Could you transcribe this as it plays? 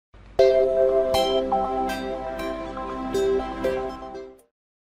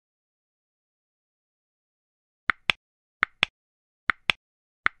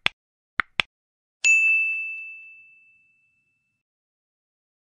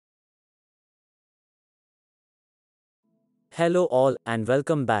Hello all and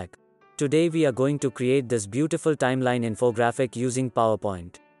welcome back. Today we are going to create this beautiful timeline infographic using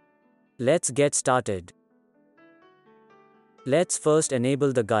PowerPoint. Let's get started. Let's first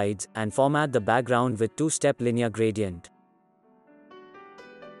enable the guides and format the background with two-step linear gradient.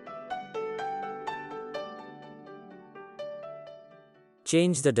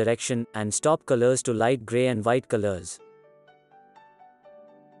 Change the direction and stop colors to light gray and white colors.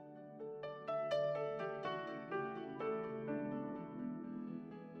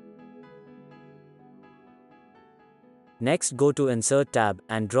 Next, go to Insert tab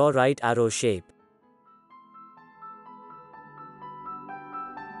and draw right arrow shape.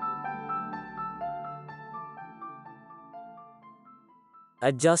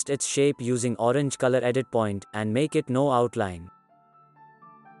 Adjust its shape using orange color edit point and make it no outline.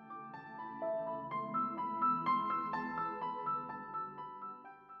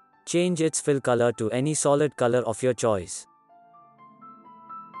 Change its fill color to any solid color of your choice.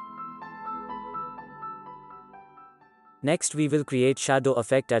 Next we will create shadow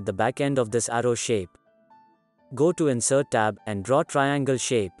effect at the back end of this arrow shape. Go to Insert tab and draw triangle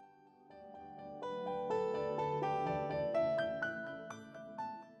shape.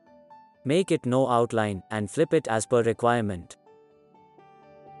 Make it no outline and flip it as per requirement.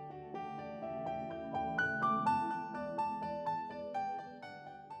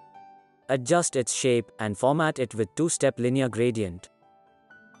 Adjust its shape and format it with two-step linear gradient.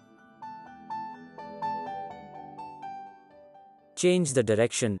 Change the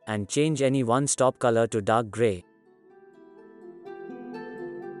direction and change any one stop color to dark gray.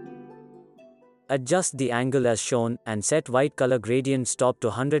 Adjust the angle as shown and set white color gradient stop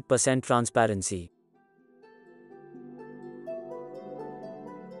to 100% transparency.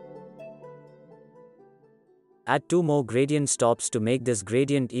 Add two more gradient stops to make this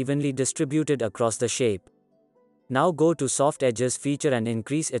gradient evenly distributed across the shape. Now go to Soft Edges feature and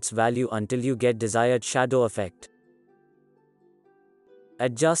increase its value until you get desired shadow effect.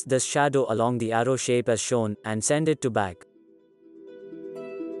 Adjust this shadow along the arrow shape as shown and send it to back.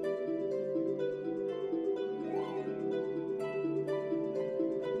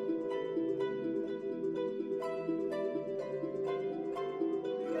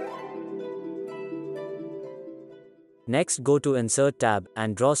 Next, go to Insert tab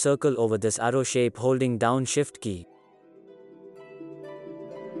and draw circle over this arrow shape holding down Shift key.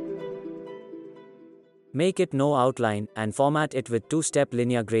 Make it no outline and format it with two-step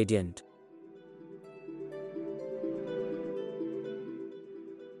linear gradient.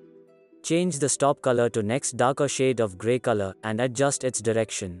 Change the stop color to next darker shade of gray color and adjust its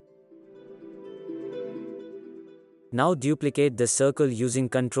direction. Now duplicate this circle using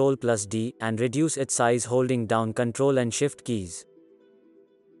Ctrl+D and reduce its size holding down Ctrl and Shift keys.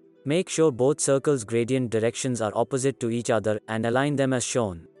 Make sure both circles' gradient directions are opposite to each other and align them as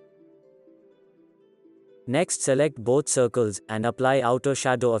shown. Next, select both circles and apply outer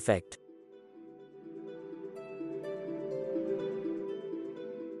shadow effect.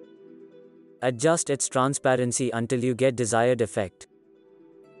 Adjust its transparency until you get desired effect.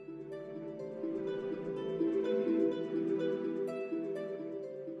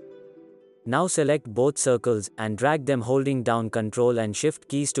 Now select both circles and drag them holding down Ctrl and Shift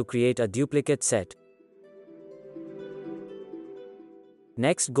keys to create a duplicate set.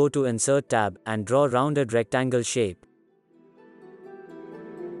 Next, go to Insert tab and draw rounded rectangle shape.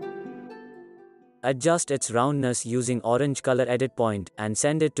 Adjust its roundness using orange color edit point and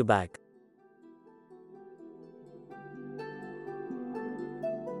send it to back.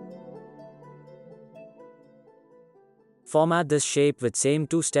 Format this shape with same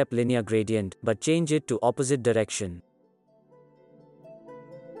two-step linear gradient but change it to opposite direction.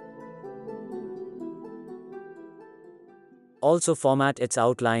 Also format its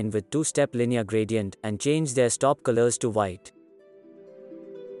outline with two-step linear gradient and change their stop colors to white.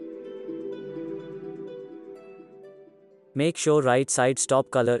 Make sure right side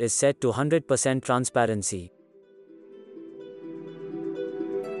stop color is set to 100% transparency.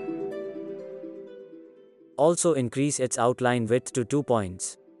 Also increase its outline width to 2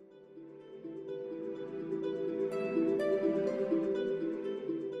 points.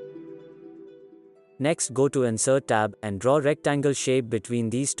 Next, go to Insert tab and draw rectangle shape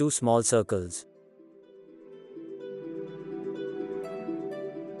between these two small circles.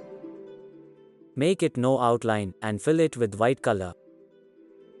 Make it no outline and fill it with white color.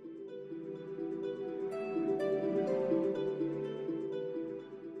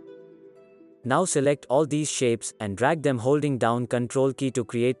 Now select all these shapes and drag them holding down Ctrl key to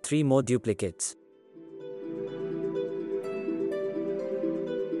create 3 more duplicates.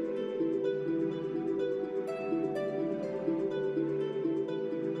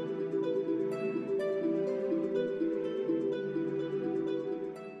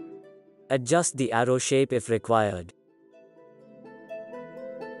 Adjust the arrow shape if required.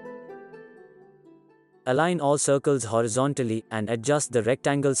 Align all circles horizontally and adjust the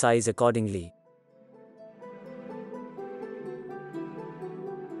rectangle size accordingly.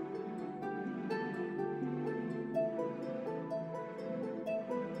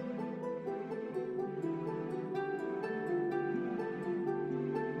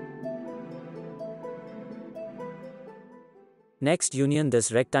 Next, union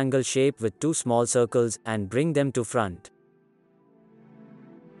this rectangle shape with two small circles and bring them to front.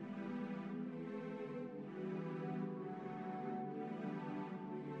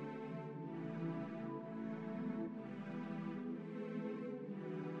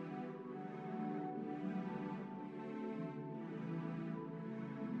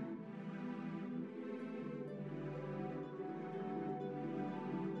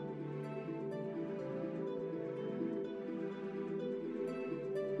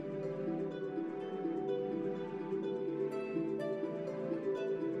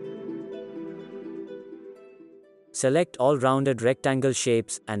 Select all rounded rectangle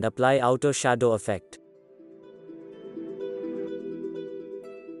shapes and apply outer shadow effect.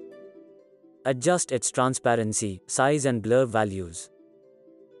 Adjust its transparency, size and blur values.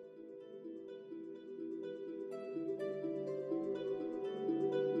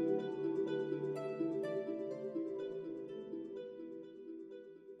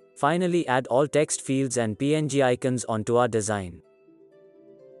 Finally, add all text fields and PNG icons onto our design.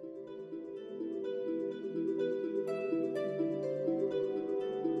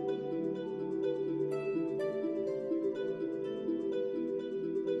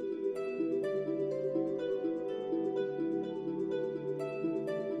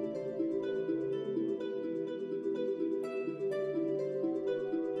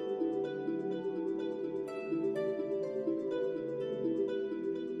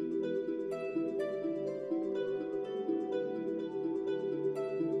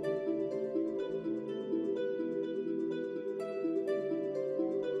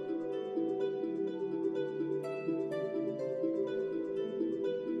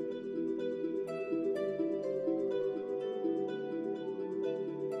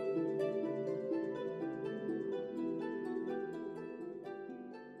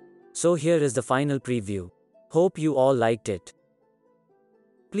 So here is the final preview. Hope you all liked it.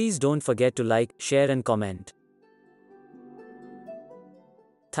 Please don't forget to like, share and comment.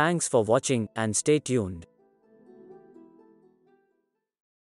 Thanks for watching and stay tuned.